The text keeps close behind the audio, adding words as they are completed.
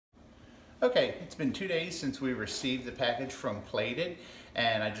Okay, it's been 2 days since we received the package from Plated,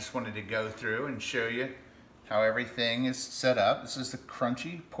 and I just wanted to go through and show you how everything is set up. This is the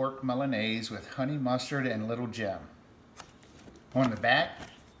crunchy pork Milanese with honey mustard and little gem. On the back,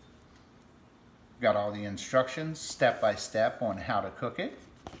 got all the instructions step by step on how to cook it.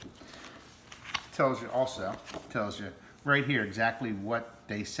 Tells you right here exactly what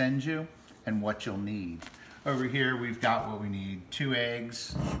they send you and what you'll need. Over here we've got what we need: 2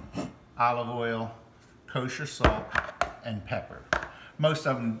 eggs, olive oil, kosher salt, and pepper. Most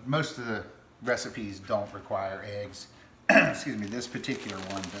of the recipes don't require eggs. Excuse me, this particular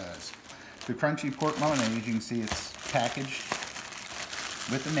one does. The crunchy pork Milanese, you can see it's packaged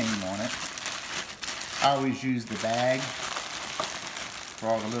with the name on it. I always use the bag for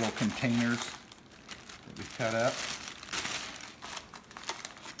all the little containers that we cut up.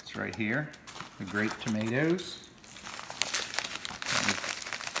 It's right here. The grape tomatoes.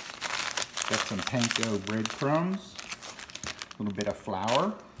 Got some panko breadcrumbs, a little bit of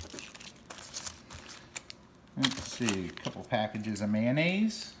flour. Let's see, a couple packages of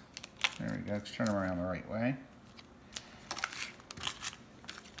mayonnaise. There we go, let's turn them around the right way.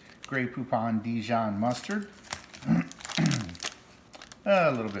 Grey Poupon Dijon mustard.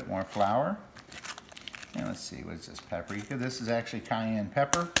 A little bit more flour. And let's see, what's this? Paprika. This is actually cayenne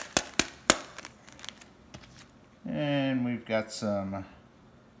pepper. And we've got some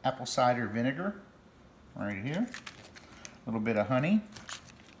apple cider vinegar right here. A little bit of honey.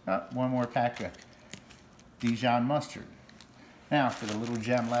 Oh, one more pack of Dijon mustard. Now for the little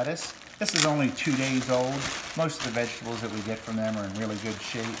gem lettuce. This is only 2 days old. Most of the vegetables that we get from them are in really good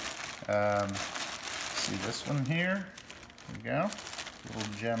shape. See this one here? There we go.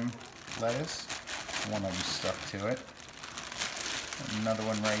 Little gem lettuce. One of them stuck to it. Another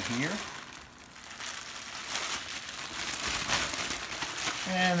one right here.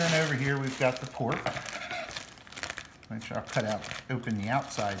 And then over here we've got the pork, which I'll cut out, open the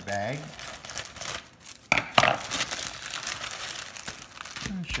outside bag.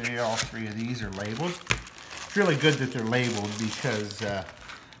 And show you all 3 of these are labeled. It's really good that they're labeled because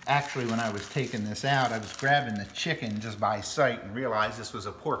actually when I was taking this out, I was grabbing the chicken just by sight and realized this was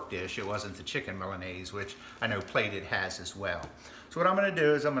a pork dish. It wasn't the chicken Milanese, which I know Plated has as well. So what I'm going to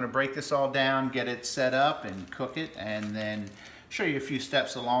do is I'm going to break this all down, get it set up and cook it, and then show you a few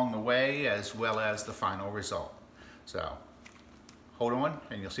steps along the way as well as the final result. So hold on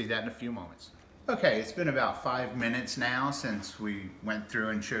and you'll see that in a few moments. Okay, it's been about 5 minutes now since we went through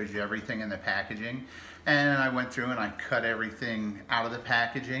and showed you everything in the packaging. And I went through and I cut everything out of the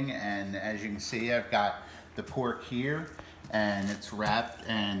packaging, and as you can see I've got the pork here and it's wrapped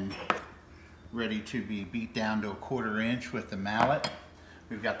and ready to be beat down to a 1/4 inch with the mallet.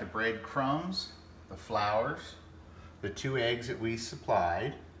 We've got the breadcrumbs, the flours, the 2 eggs that we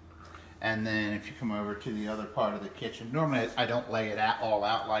supplied, and then if you come over to the other part of the kitchen, normally I don't lay it all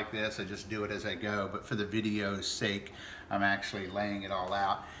out like this, I just do it as I go, but for the video's sake I'm actually laying it all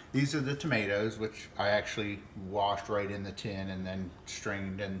out. These are the tomatoes, which I actually washed right in the tin and then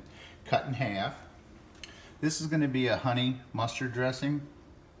strained and cut in half. This is going to be a honey mustard dressing.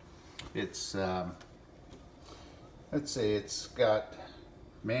 It's let's say it's got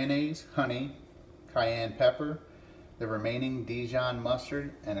mayonnaise, honey, cayenne pepper, the remaining Dijon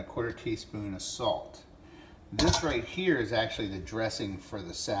mustard, and a 1/4 teaspoon of salt. This right here is actually the dressing for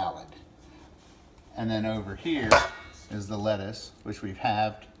the salad. And then over here is the lettuce, which we've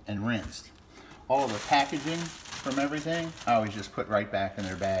halved and rinsed. All of the packaging from everything, I always just put right back in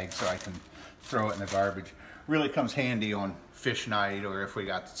their bag so I can throw it in the garbage. Really comes handy on fish night, or if we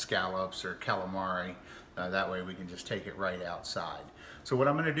got scallops or calamari. That way we can just take it right outside. So what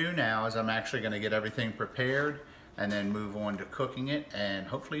I'm going to do now is I'm actually going to get everything prepared and then move on to cooking it and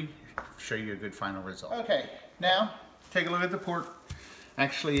hopefully show you a good final result. Okay, now take a look at the pork.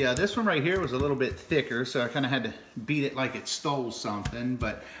 Actually, this one right here was a little bit thicker, so I kind of had to beat it like it stole something,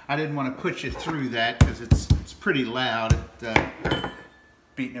 but I didn't want to put you through that because it's pretty loud.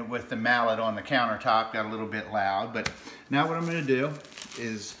 Beating it with the mallet on the countertop got a little bit loud, but now what I'm going to do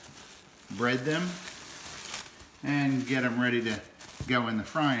is bread them and get them ready to go in the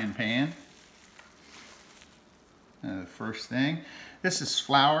frying pan. The first thing, this is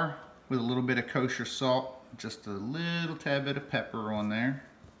flour with a little bit of kosher salt, just a little tad bit of pepper on there.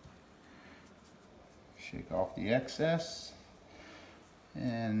 Shake off the excess.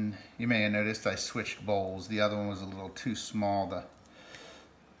 And you may have noticed I switched bowls. The other one was a little too small. The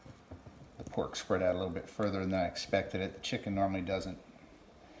pork spread out a little bit further than I expected it. The chicken normally doesn't.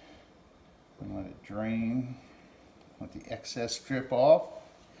 And let it drain. Let the excess drip off.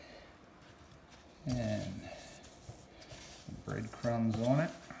 And breadcrumbs on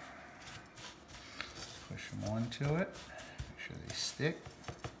it. Push them onto it, make sure they stick.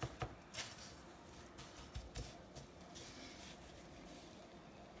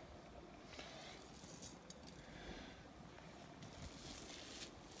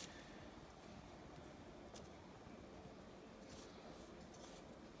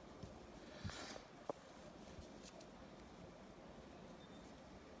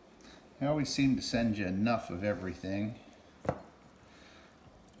 I always seem to send you enough of everything,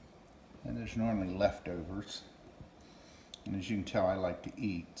 and there's normally leftovers. And as you can tell, I like to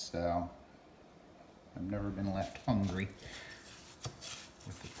eat, so I've never been left hungry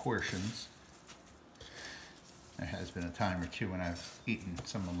with the portions. There has been a time or two when I've eaten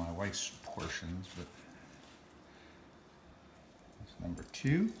some of my wife's portions, but that's number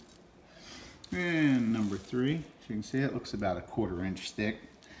 2. And number 3, as you can see, it looks about a 1/4 inch thick.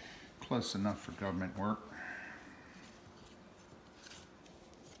 Close enough for government work.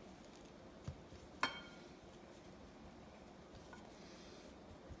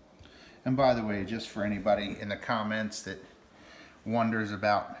 And by the way, just for anybody in the comments that wonders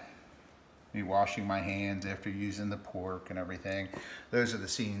about me washing my hands after using the pork and everything, those are the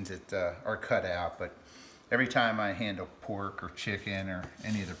scenes that are cut out. But every time I handle pork or chicken or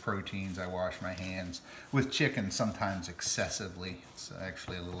any of the proteins, I wash my hands. With chicken, sometimes excessively. It's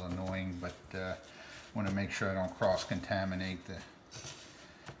actually a little annoying, but want to make sure I don't cross-contaminate the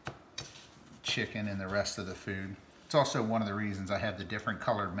chicken and the rest of the food. It's also one of the reasons I have the different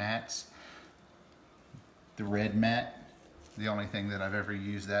colored mats. The red mat, the only thing that I've ever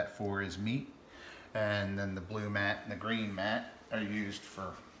used that for is meat. And then the blue mat and the green mat are used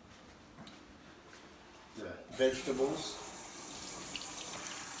for the vegetables.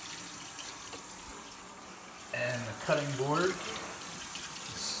 And the cutting board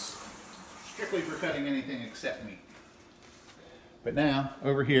is strictly for cutting anything except meat. But now,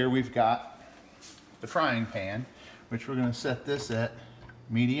 over here we've got the frying pan, which we're going to set this at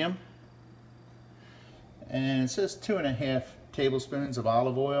medium. And it says 2.5 tablespoons of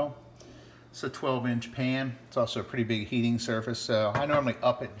olive oil. It's a 12-inch pan. It's also a pretty big heating surface, so I normally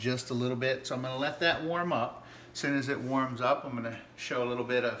up it just a little bit. So I'm going to let that warm up. As soon as it warms up, I'm going to show a little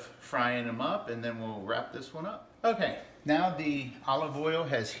bit of frying them up, and then we'll wrap this one up. Okay, now the olive oil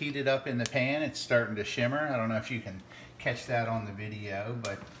has heated up in the pan. It's starting to shimmer. I don't know if you can catch that on the video,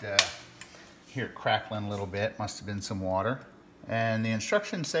 but hear it crackling a little bit. Must have been some water. And the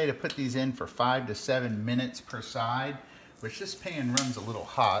instructions say to put these in for 5 to 7 minutes per side, which this pan runs a little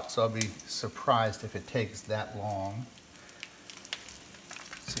hot, so I'll be surprised if it takes that long.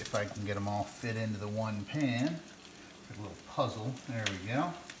 Let's see if I can get them all fit into the one pan. A little puzzle. There we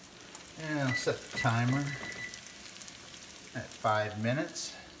go. And I'll set the timer at 5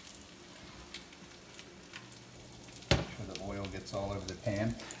 minutes. Make sure the oil gets all over the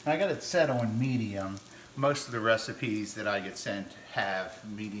pan. And I got it set on medium. Most of the recipes that I get sent have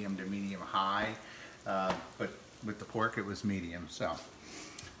medium to medium high, but with the pork it was medium. So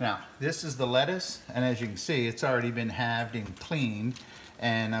now this is the lettuce, and as you can see, it's already been halved and cleaned,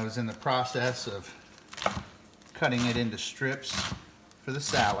 and I was in the process of cutting it into strips for the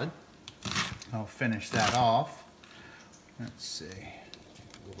salad. I'll finish that off. Let's see,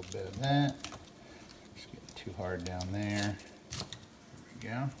 a little bit of that. It's getting too hard down there. There we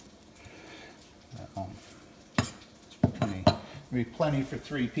go. Be plenty for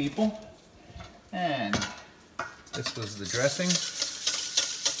 3 people. And this was the dressing.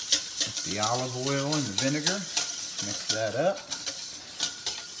 It's the olive oil and the vinegar. Mix that up.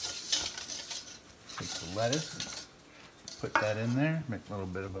 Take the lettuce, put that in there. Make a little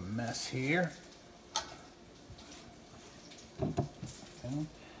bit of a mess here. Okay.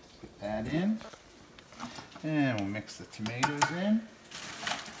 Put that in. And we'll mix the tomatoes in.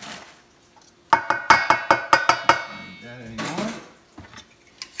 That anymore.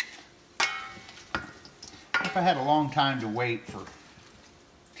 If I had a long time to wait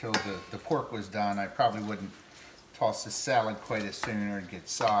till the pork was done, I probably wouldn't toss this salad quite as soon or it'd get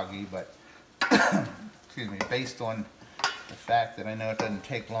soggy, but excuse me, based on the fact that I know it doesn't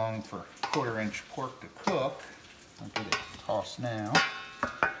take long for 1/4 inch pork to cook, I'll get it tossed now.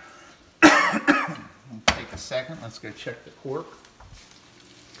 Take a second, let's go check the pork.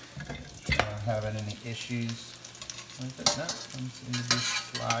 Not having any issues with it. No, doesn't seem to be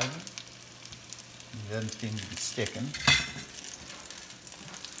sliding. It doesn't seem to be sticking.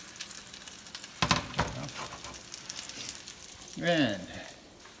 And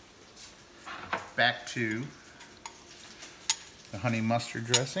back to the honey mustard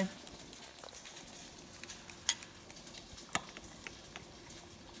dressing.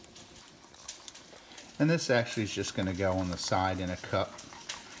 And this actually is just going to go on the side in a cup.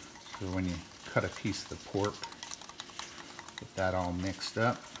 So when you cut a piece of the pork. Get that all mixed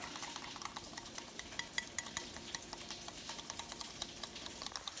up.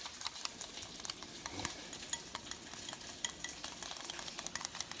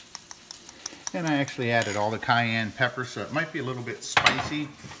 And I actually added all the cayenne pepper, so it might be a little bit spicy.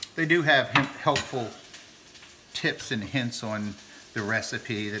 They do have helpful tips and hints on the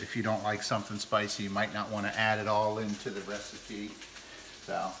recipe that if you don't like something spicy, you might not want to add it all into the recipe.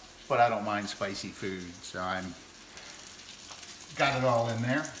 So, but I don't mind spicy food, so I'm got it all in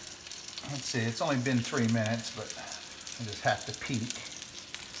there. Let's see, it's only been 3 minutes, but I just have to peek.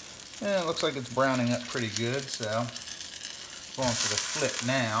 And it looks like it's browning up pretty good, so going for the flip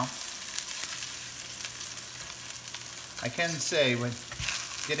now. I can say when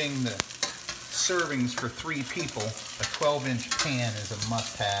getting the servings for 3 people, a 12-inch pan is a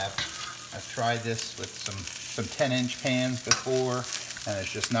must-have. I've tried this with some 10-inch pans before, and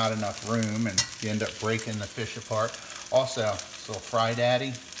there's just not enough room, and you end up breaking the fish apart. Also, this little Fry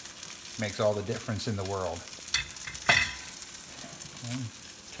Daddy makes all the difference in the world. And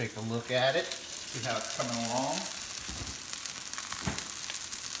take a look at it, see how it's coming along.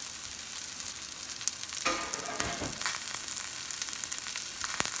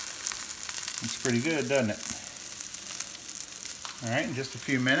 It's pretty good, doesn't it? All right, in just a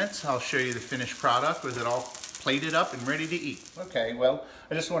few minutes, I'll show you the finished product with it all plated up and ready to eat. Okay, well,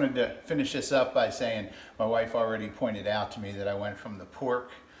 I just wanted to finish this up by saying my wife already pointed out to me that I went from the pork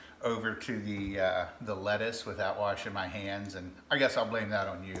over to the lettuce without washing my hands, and I guess I'll blame that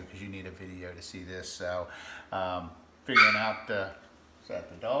on you because you need a video to see this. So, figuring out, is that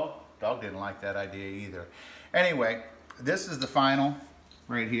the dog? Dog didn't like that idea either. Anyway, this is the final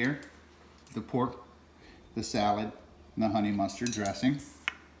right here. The pork, the salad, and the honey mustard dressing.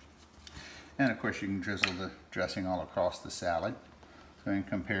 And of course you can drizzle the dressing all across the salad. So in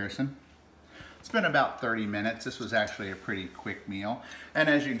comparison, it's been about 30 minutes. This was actually a pretty quick meal. And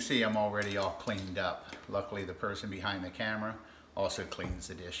as you can see, I'm already all cleaned up. Luckily the person behind the camera also cleans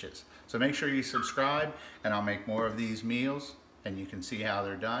the dishes. So make sure you subscribe, and I'll make more of these meals and you can see how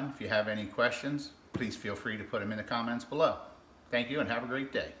they're done. If you have any questions, please feel free to put them in the comments below. Thank you and have a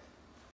great day.